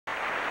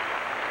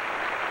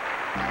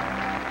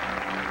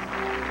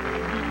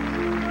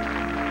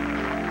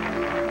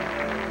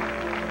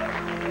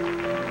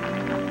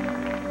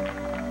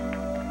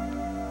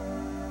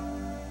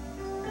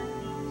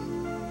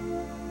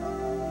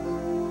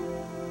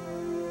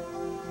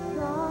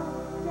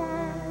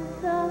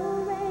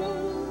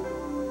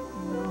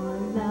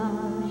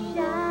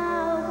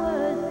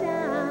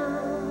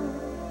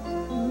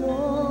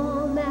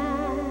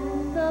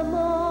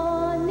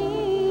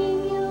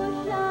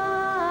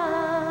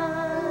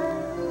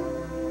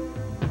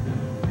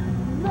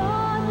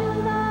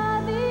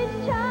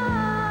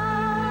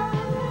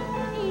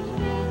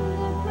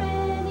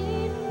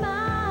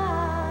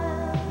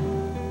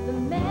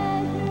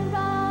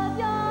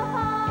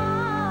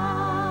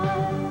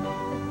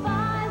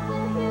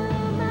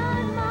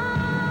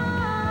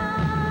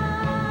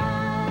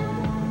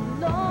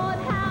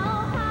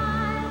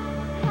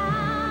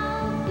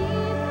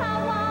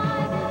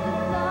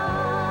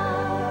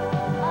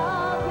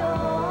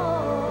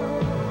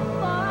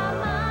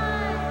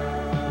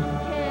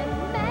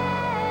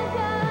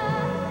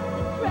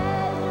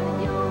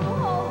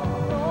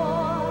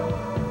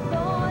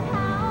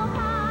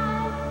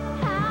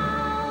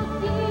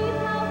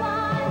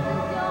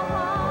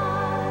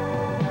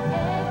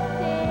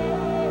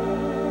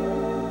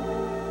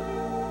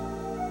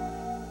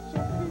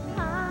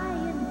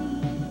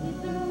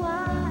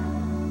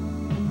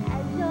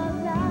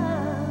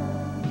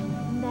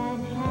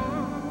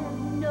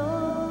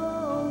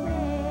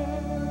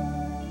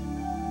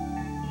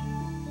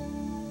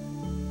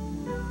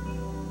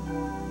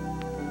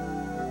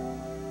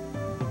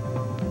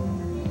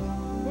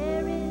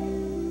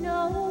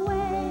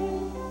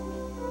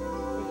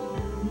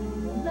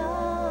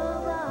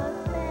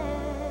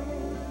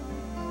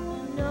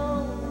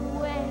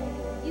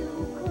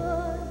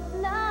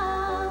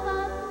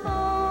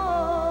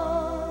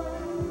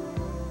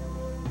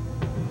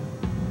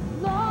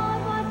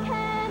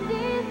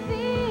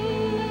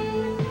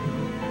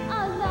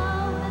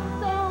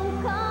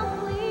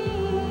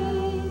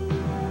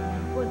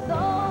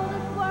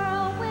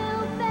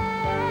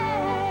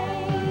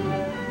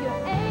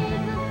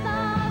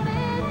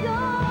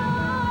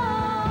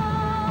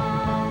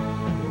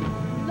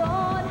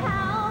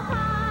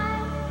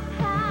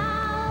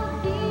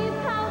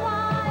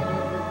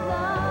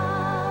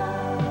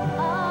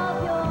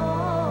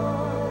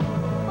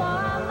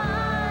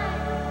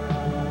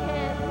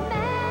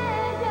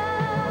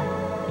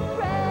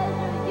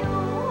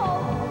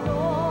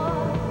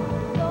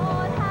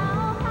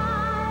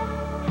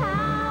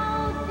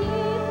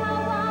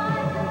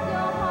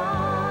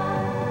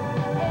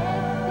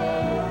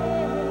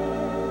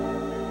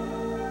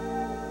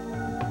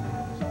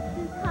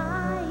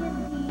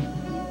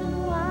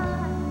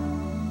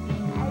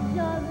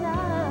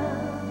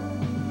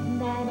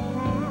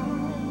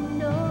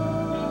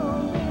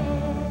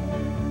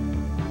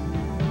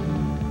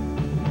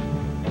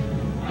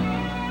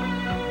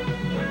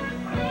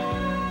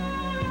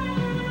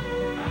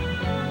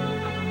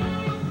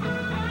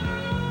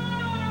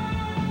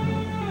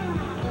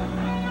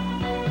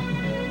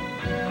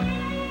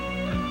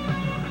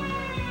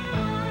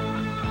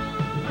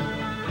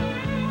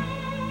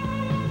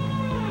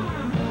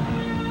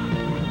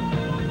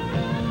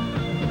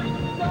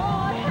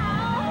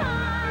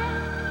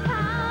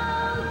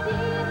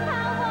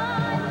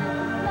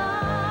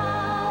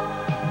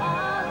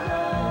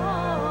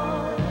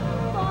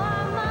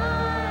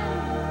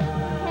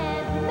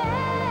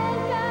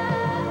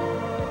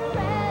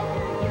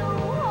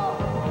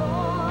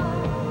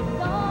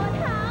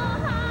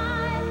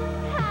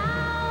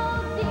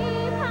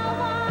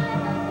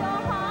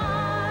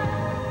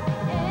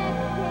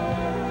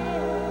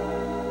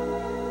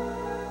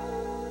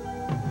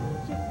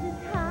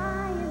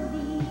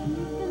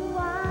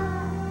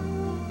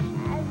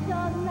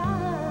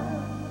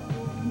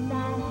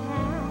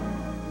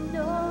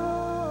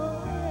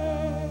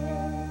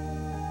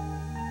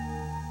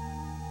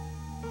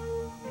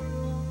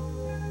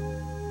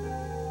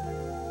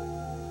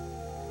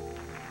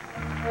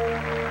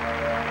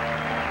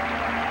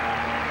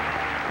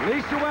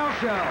Lisa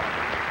Whelchel.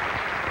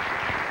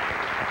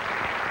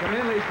 Come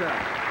in, Lisa.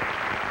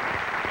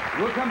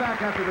 We'll come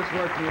back after this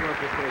word from the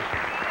local station.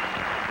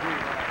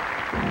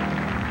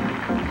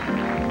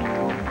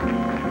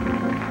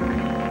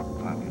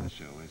 Popular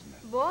show, isn't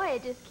it? Boy,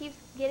 it just keeps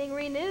getting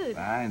renewed.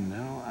 I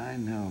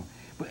know.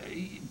 But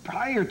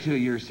prior to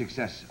your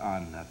success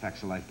on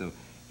Facts of Life, though,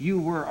 you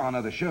were on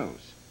other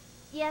shows.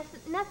 Yes,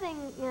 nothing,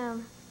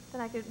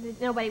 that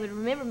nobody would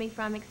remember me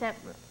from except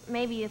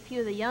maybe a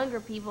few of the younger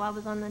people. I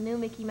was on the new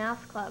Mickey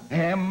Mouse Club.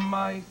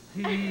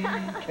 M-I-C-K-E.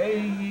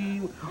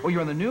 Oh,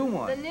 you're on the new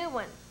one. The new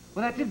one.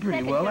 Well, that did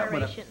pretty well.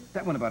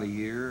 That went about a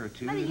year or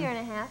two. About a year and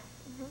a half.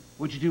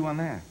 What'd you do on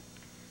that?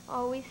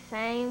 Oh, we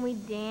sang, we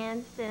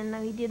danced, and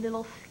we did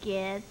little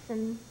skits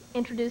and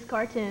introduced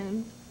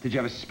cartoons. Did you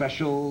have a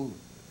special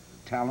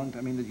talent,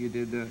 that you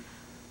did?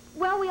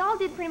 Well, we all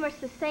did pretty much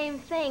the same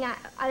thing.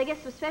 I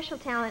guess the special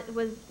talent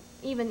was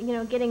even,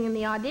 getting in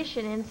the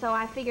audition, and so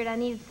I figured I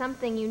needed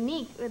something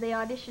unique. They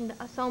auditioned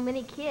so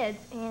many kids,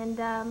 and,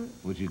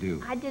 What'd you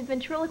do? I did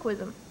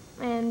ventriloquism,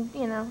 and,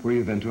 Were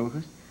you a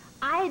ventriloquist?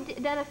 I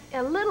had done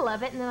a little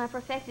of it, and then I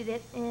perfected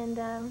it, and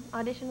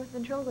auditioned with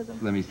ventriloquism.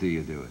 Let me see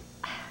you do it.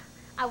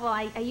 Well,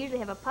 I usually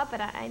have a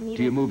puppet. I need.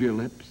 Do you move your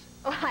lips?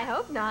 Oh, I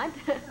hope not.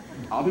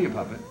 I'll be a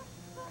puppet.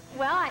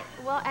 Well, I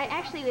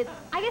actually,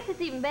 I guess it's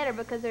even better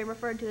because they're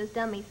referred to as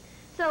dummies.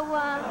 So,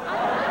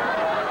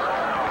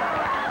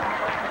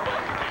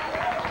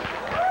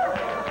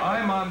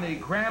 I'm on the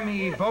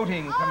Grammy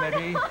voting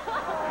committee.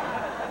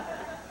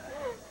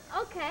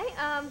 Okay,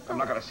 I'm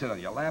not gonna sit on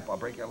your lap. I'll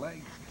break your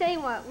legs. Tell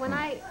you what, when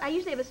I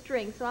usually have a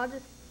string, so I'll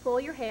just pull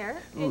your hair,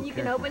 and you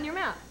can open your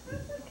mouth.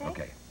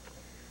 Okay.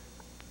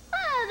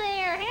 Hi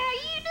there, how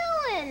you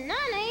doing?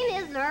 My name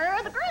is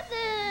Merv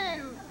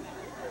Griffin.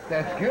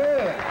 That's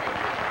good.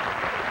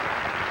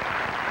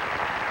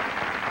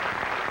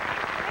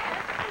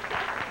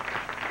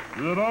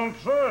 You don't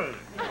say.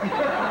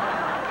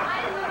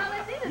 I didn't know how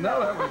that's either. No,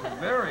 that was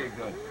very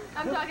good.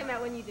 I'm talking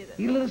about when you did it.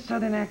 You a little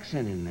southern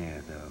accent in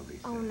there, though,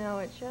 Lisa. Oh, no,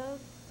 it shows.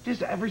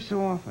 Just every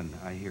so often,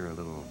 I hear a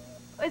little...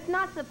 It's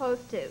not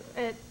supposed to.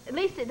 At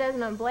least it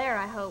doesn't on Blair,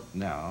 I hope.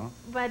 No.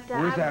 But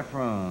Where's that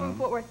from from?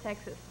 Fort Worth,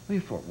 Texas. Oh,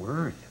 you're Fort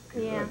Worth.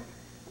 Good. Yeah.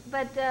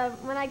 But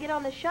when I get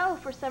on the show,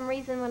 for some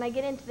reason, when I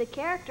get into the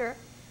character,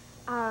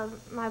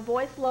 my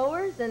voice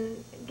lowers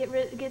and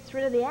gets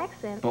rid of the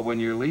accent. But when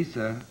you're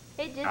Lisa...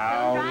 It just goes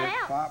right it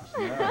out. pops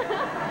now.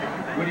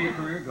 What are your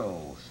career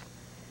goals?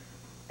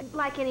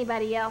 Like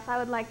anybody else, I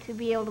would like to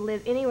be able to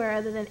live anywhere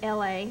other than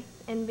L.A.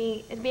 and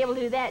be able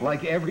to do that.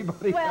 Like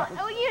everybody well, else?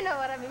 Oh, you know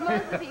what I mean.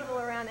 Most of the people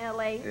around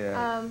L.A.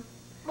 Yeah.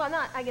 Well,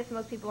 not, I guess,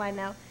 most people I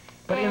know.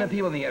 But the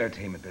people in the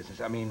entertainment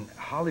business,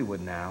 Hollywood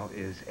now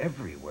is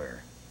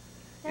everywhere.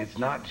 It's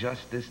not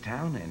just this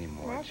town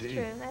anymore. That's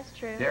true, that's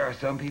true. There are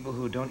some people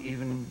who don't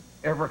even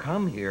ever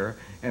come here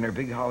and are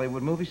big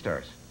Hollywood movie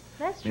stars.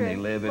 That's true. They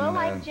live in,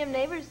 like Jim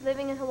Neighbors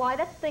living in Hawaii.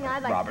 That's the thing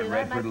I'd like to do.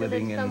 I'd like to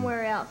live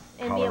somewhere else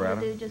and be able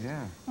to do just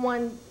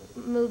one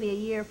movie a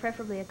year,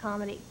 preferably a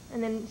comedy,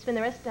 and then spend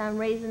the rest of the time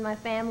raising my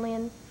family.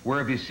 And where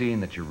have you seen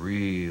that you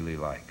really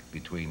like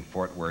between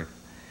Fort Worth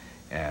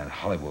and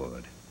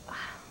Hollywood?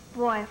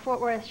 Boy,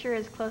 Fort Worth sure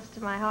is close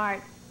to my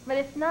heart. But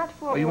it's not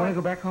Fort Worth. Oh, you want to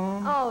go back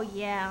home? Oh,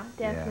 yeah,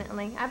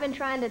 definitely. Yeah. I've been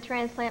trying to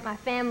transplant my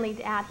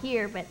family out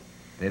here, but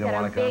they don't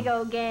want to come? Got a big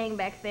old gang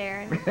back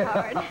there, and it's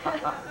hard.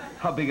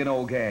 How big an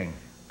old gang?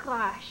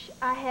 Gosh,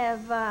 I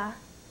have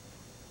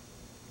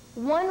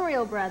one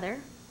real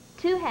brother,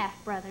 2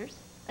 half-brothers,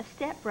 a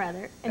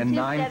step-brother, and 2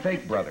 9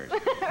 fake brothers.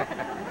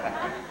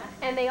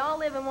 And they all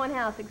live in one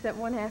house except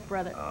one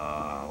half-brother.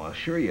 Oh, well,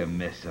 sure you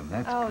miss them.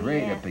 That's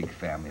great, a big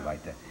family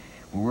like that.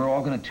 Well, we're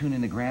all going to tune in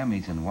the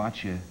Grammys and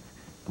watch you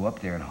go up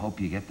there and hope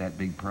you get that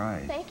big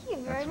prize. Thank you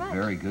very much. That's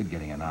very good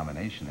getting a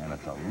nomination, and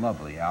it's a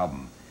lovely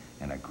album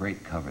and a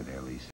great cover there, Lisa.